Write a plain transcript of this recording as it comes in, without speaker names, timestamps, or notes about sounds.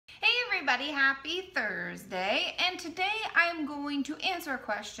everybody, happy Thursday, and today I'm going to answer a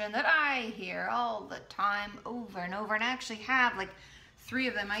question that I hear all the time over and over, and I actually have like 3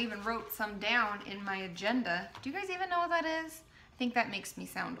 of them. I even wrote some down in my agenda. Do you guys even know what that is? I think that makes me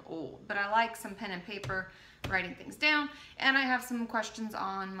sound old, but I like some pen and paper writing things down, and I have some questions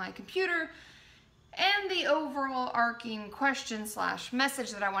on my computer. And the overall arcing question slash message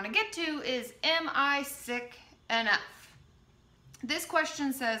that I want to get to is, am I sick enough? This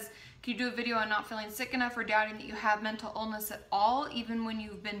question says, can you do a video on not feeling sick enough or doubting that you have mental illness at all, even when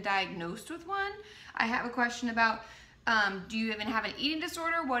you've been diagnosed with one? I have a question about, do you even have an eating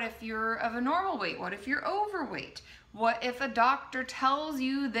disorder? What if you're of a normal weight? What if you're overweight? What if a doctor tells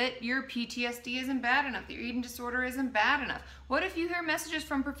you that your PTSD isn't bad enough, that your eating disorder isn't bad enough? What if you hear messages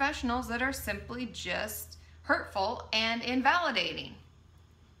from professionals that are simply just hurtful and invalidating?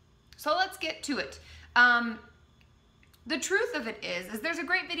 So let's get to it. The truth of it is there's a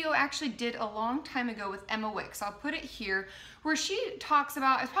great video I actually did a long time ago with Emma Wicks. I'll put it here, where she talks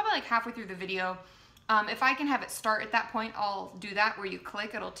about, it's probably like halfway through the video. If I can have it start at that point, I'll do that, where you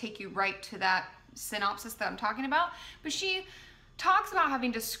click, it'll take you right to that synopsis that I'm talking about. But she talks about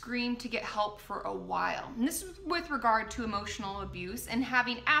having to scream to get help for a while. And this is with regard to emotional abuse and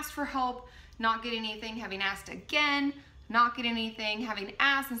having asked for help, not getting anything, having asked again, not get anything, having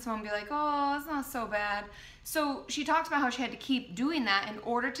asked and someone be like, oh, it's not so bad. So she talks about how she had to keep doing that in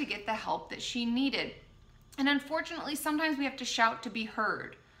order to get the help that she needed. And unfortunately, sometimes we have to shout to be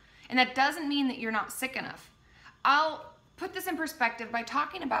heard. And that doesn't mean that you're not sick enough. I'll put this in perspective by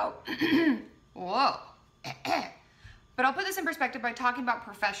talking about, whoa. But I'll put this in perspective by talking about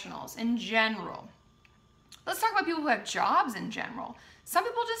professionals in general. Let's talk about people who have jobs in general. Some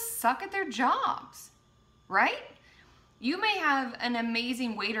people just suck at their jobs, right? You may have an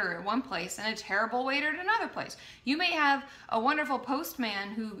amazing waiter at one place and a terrible waiter at another place. You may have a wonderful postman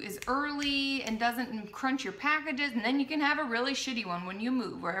who is early and doesn't crunch your packages, and then you can have a really shitty one when you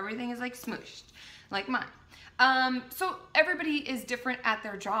move, where everything is like smooshed, like mine. So everybody is different at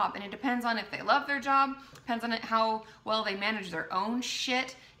their job, and it depends on if they love their job, depends on how well they manage their own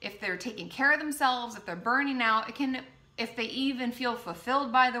shit, if they're taking care of themselves, if they're burning out. It can, if they even feel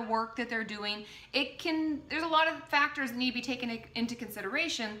fulfilled by the work that they're doing. There's a lot of factors that need to be taken into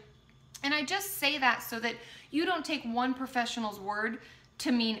consideration. And I just say that so that you don't take one professional's word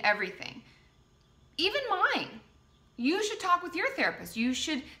to mean everything. Even mine. You should talk with your therapist. You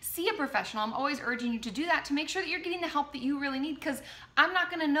should see a professional. I'm always urging you to do that to make sure that you're getting the help that you really need, because I'm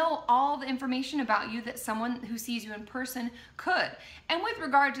not going to know all the information about you that someone who sees you in person could. And with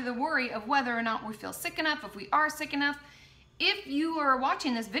regard to the worry of whether or not we feel sick enough, if we are sick enough, if you are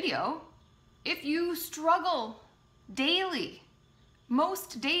watching this video, if you struggle daily,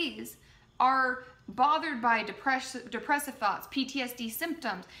 most days are bothered by depressive thoughts, PTSD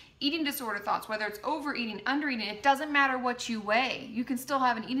symptoms, eating disorder thoughts, whether it's overeating, undereating, it doesn't matter what you weigh. You can still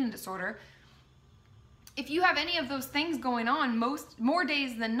have an eating disorder. If you have any of those things going on, more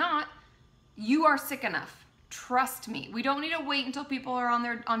days than not, you are sick enough. Trust me. We don't need to wait until people are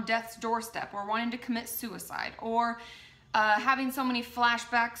on death's doorstep, or wanting to commit suicide, or having so many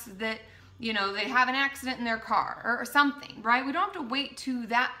flashbacks that, you know, they have an accident in their car or something, right? We don't have to wait to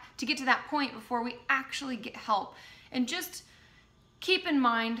get to that point before we actually get help. And just keep in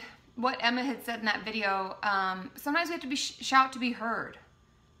mind what Emma had said in that video. Sometimes we have to shout to be heard,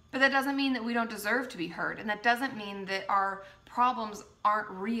 but that doesn't mean that we don't deserve to be heard. And that doesn't mean that our problems aren't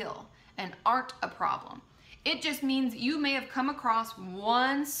real and aren't a problem. It just means you may have come across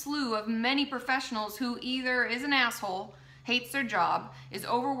one slew of many professionals who either is an asshole, hates their job, is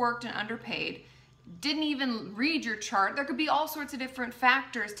overworked and underpaid, didn't even read your chart. There could be all sorts of different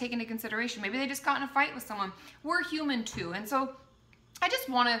factors taken into consideration. Maybe they just got in a fight with someone. We're human too. And so I just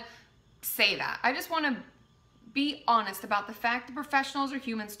want to say that. I just want to be honest about the fact that professionals are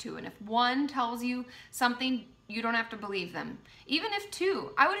humans too. And if one tells you something, you don't have to believe them. Even if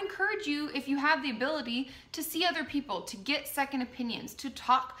 2, I would encourage you, if you have the ability, to see other people, to get second opinions, to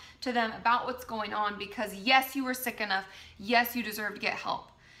talk to them about what's going on, because yes, you are sick enough. Yes, you deserve to get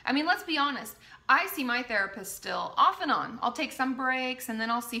help. I mean, let's be honest. I see my therapist still off and on. I'll take some breaks and then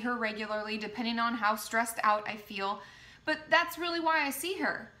I'll see her regularly, depending on how stressed out I feel. But that's really why I see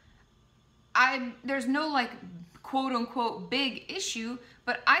her. There's no like quote unquote big issue,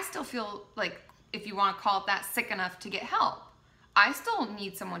 but I still feel like, if you want to call it that, sick enough to get help. I still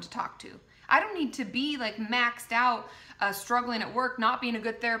need someone to talk to. I don't need to be like maxed out, struggling at work, not being a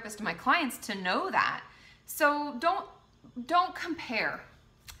good therapist to my clients to know that. So don't compare.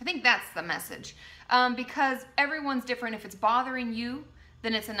 I think that's the message, because everyone's different. If it's bothering you,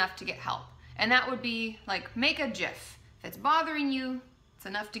 then it's enough to get help. And that would be like, make a GIF. If it's bothering you, It's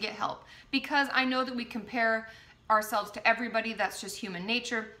enough to get help, because I know that we compare ourselves to everybody. That's just human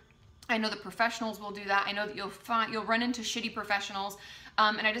nature. I know that professionals will do that. I know that you'll run into shitty professionals,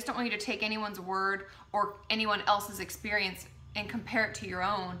 and I just don't want you to take anyone's word or anyone else's experience and compare it to your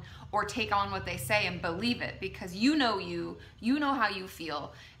own, or take on what they say and believe it, because you know how you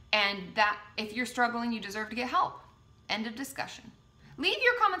feel, and that if you're struggling, you deserve to get help. End of discussion. Leave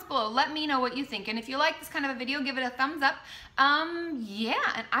your comments below. Let me know what you think. And if you like this kind of a video, give it a thumbs up. Yeah,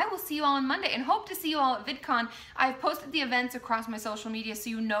 and I will see you all on Monday, and hope to see you all at VidCon. I've posted the events across my social media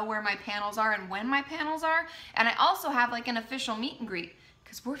so you know where my panels are and when my panels are. And I also have like an official meet and greet,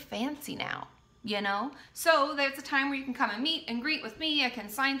 because we're fancy now, you know? So there's a time where you can come and meet and greet with me. I can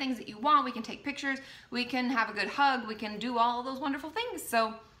sign things that you want. We can take pictures. We can have a good hug. We can do all of those wonderful things.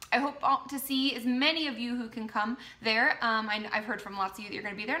 So I hope to see as many of you who can come there. I've heard from lots of you that you're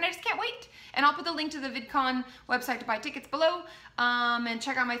going to be there, and I just can't wait. And I'll put the link to the VidCon website to buy tickets below, and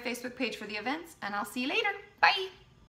check out my Facebook page for the events, and I'll see you later. Bye!